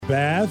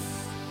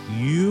Beth,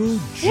 you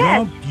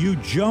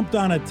jumped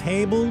on a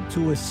table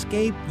to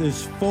escape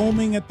this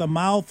foaming at the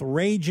mouth,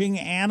 raging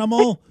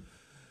animal.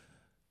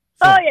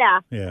 Oh, yeah.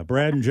 Yeah,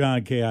 Brad and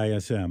John,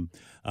 KISM.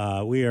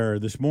 We are,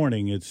 this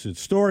morning, it's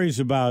stories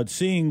about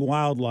seeing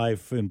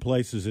wildlife in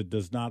places it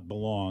does not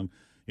belong.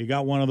 You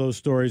got one of those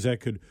stories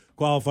that could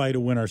qualify to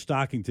win our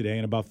stocking today.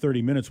 In about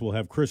 30 minutes, we'll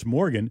have Chris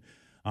Morgan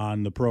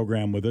on the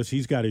program with us.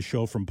 He's got his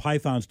show From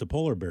Pythons to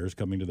Polar Bears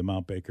coming to the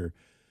Mount Baker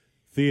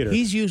Theater.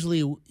 He's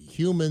usually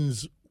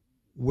humans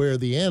where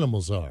the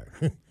animals are.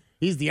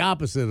 He's the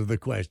opposite of the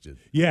question.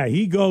 Yeah,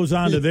 he goes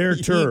on to their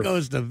turf. He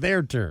goes to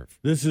their turf.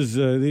 This is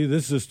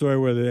a story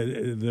where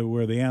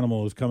the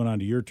animal is coming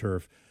onto your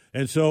turf.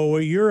 And so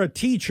you're a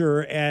teacher,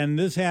 and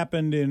this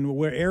happened in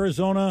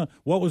Arizona.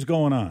 What was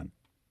going on?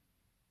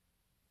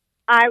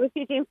 I was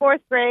teaching fourth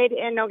grade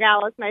in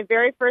Nogales, my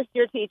very first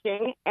year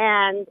teaching,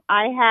 and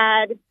I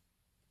had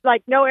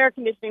no air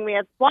conditioning. We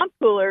had swamp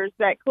coolers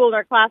that cooled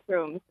our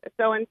classrooms.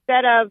 So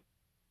instead of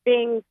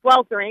being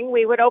sweltering,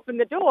 we would open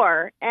the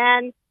door,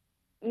 and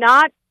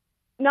not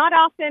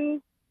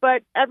often,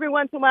 but every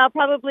once in a while,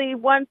 probably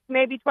once,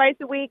 maybe twice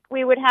a week,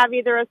 we would have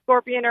either a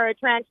scorpion or a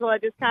tarantula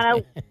just kind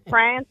of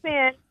prance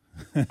in.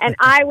 And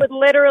I would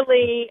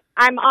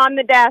I'm on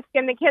the desk,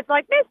 and the kids are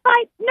like, "Miss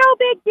Bites, no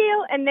big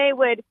deal," and they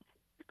would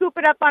scoop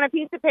it up on a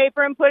piece of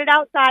paper and put it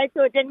outside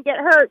so it didn't get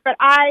hurt. But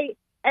I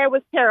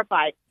was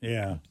terrified.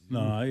 Yeah.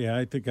 No, yeah,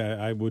 I think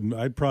I wouldn't.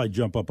 I'd probably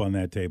jump up on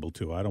that table,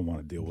 too. I don't want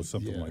to deal with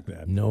something like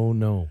that. No.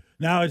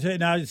 Now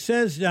it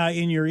says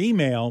in your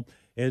email,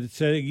 it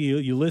said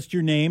you list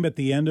your name at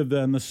the end of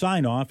the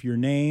sign-off, your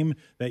name,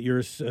 that you're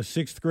a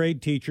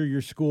sixth-grade teacher,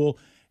 your school,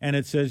 and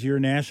it says you're a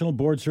national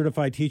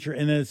board-certified teacher,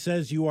 and then it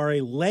says you are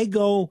a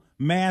Lego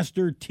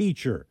master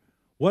teacher.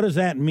 What does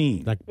that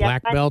mean? Like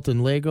black belt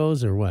in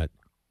Legos or what?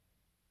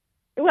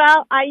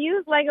 Well, I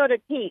use Lego to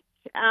teach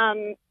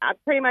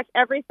pretty much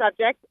every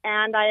subject,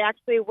 and I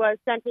actually was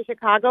sent to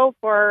Chicago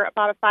for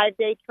about a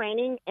 5-day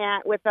training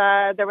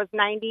there was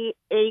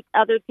 98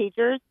 other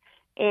teachers,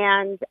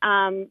 and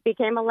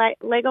became a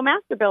Lego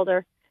master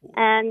builder.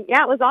 And,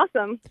 yeah, it was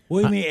awesome.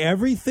 Well, you mean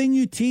everything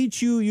you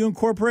teach, you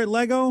incorporate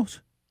Legos?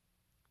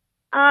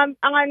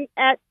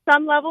 At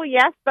some level,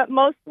 yes, but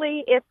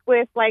mostly it's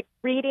with,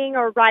 reading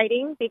or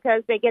writing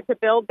because they get to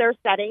build their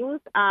settings.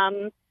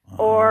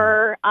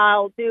 Or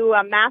I'll do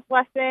a math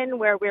lesson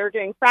where we're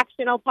doing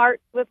fractional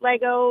parts with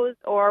Legos,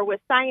 or with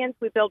science,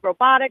 we build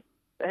robotics.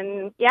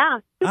 And, yeah,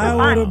 I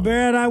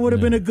would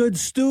have been a good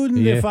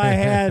student if I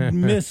had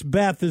Miss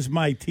Beth as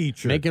my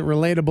teacher. Make it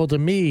relatable to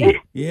me.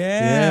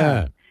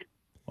 Yeah.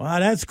 Wow,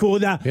 that's cool.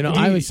 Now,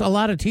 a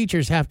lot of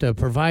teachers have to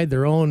provide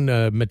their own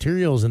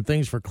materials and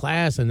things for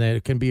class, and that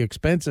it can be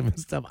expensive and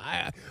stuff.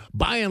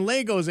 Buying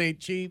Legos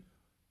ain't cheap.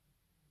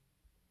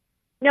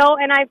 No,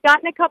 and I've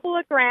gotten a couple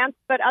of grants,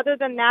 but other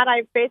than that,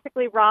 I've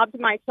basically robbed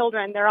my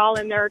children. They're all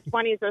in their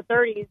 20s or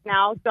 30s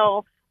now,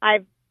 so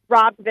I've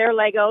robbed their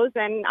Legos,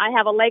 and I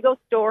have a Lego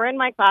store in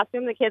my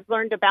classroom. The kids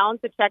learn to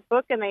balance a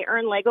checkbook, and they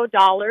earn Lego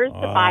dollars to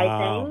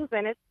buy things,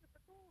 and it's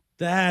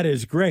that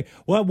is great.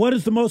 What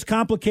is the most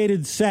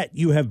complicated set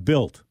you have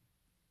built?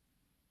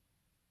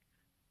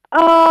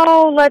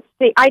 Oh, let's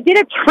see. I did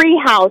a tree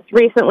house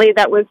recently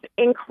that was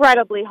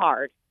incredibly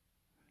hard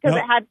because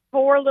it had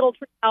 4 little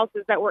tree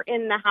houses that were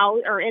in the house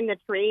or in the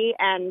tree,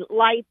 and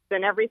lights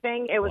and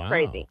everything. It was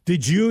crazy.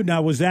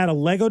 Was that a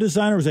Lego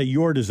design or was that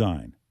your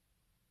design?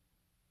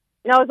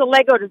 No, it was a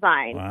Lego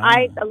design.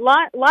 Wow. A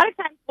lot of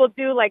times we'll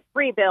do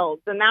free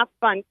builds, and that's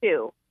fun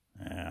too.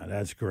 Yeah,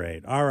 that's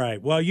great. All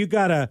right. Well, you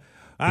gotta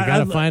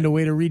find a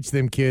way to reach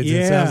them kids.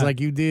 Yeah. It sounds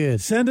like you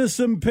did. Send us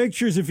some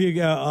pictures if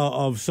you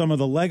of some of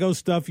the Lego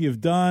stuff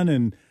you've done,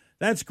 and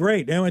that's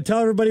great. And tell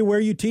everybody where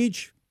you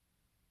teach.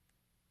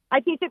 I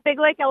teach at Big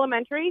Lake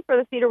Elementary for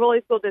the Cedar Woolley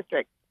School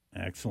District.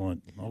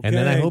 Excellent. Okay. And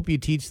then I hope you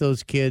teach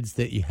those kids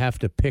that you have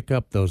to pick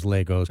up those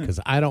Legos because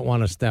I don't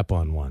want to step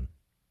on one.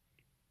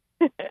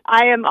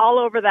 I am all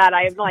over that.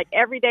 I am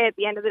every day at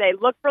the end of the day,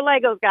 look for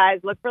Legos, guys.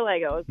 Look for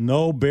Legos.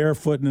 No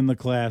barefooting in the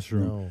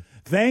classroom. No.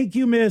 Thank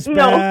you, Miss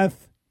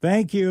Beth.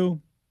 Thank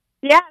you.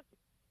 Yes.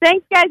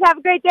 Thanks, guys. Have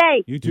a great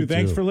day. You too.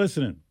 Thanks for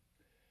listening.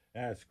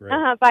 That's great.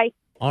 Bye.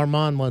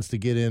 Armand wants to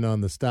get in on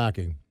the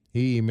stocking.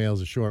 He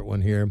emails a short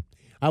one here.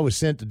 I was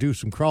sent to do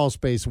some crawl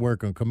space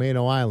work on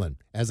Camano Island.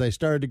 As I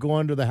started to go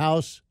under the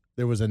house,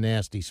 there was a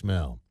nasty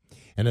smell.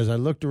 And as I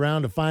looked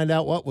around to find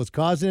out what was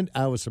causing it,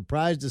 I was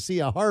surprised to see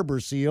a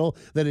harbor seal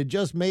that had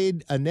just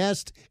made a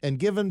nest and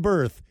given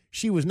birth.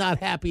 She was not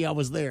happy I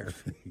was there.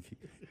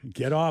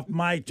 Get off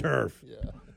my turf. Yeah.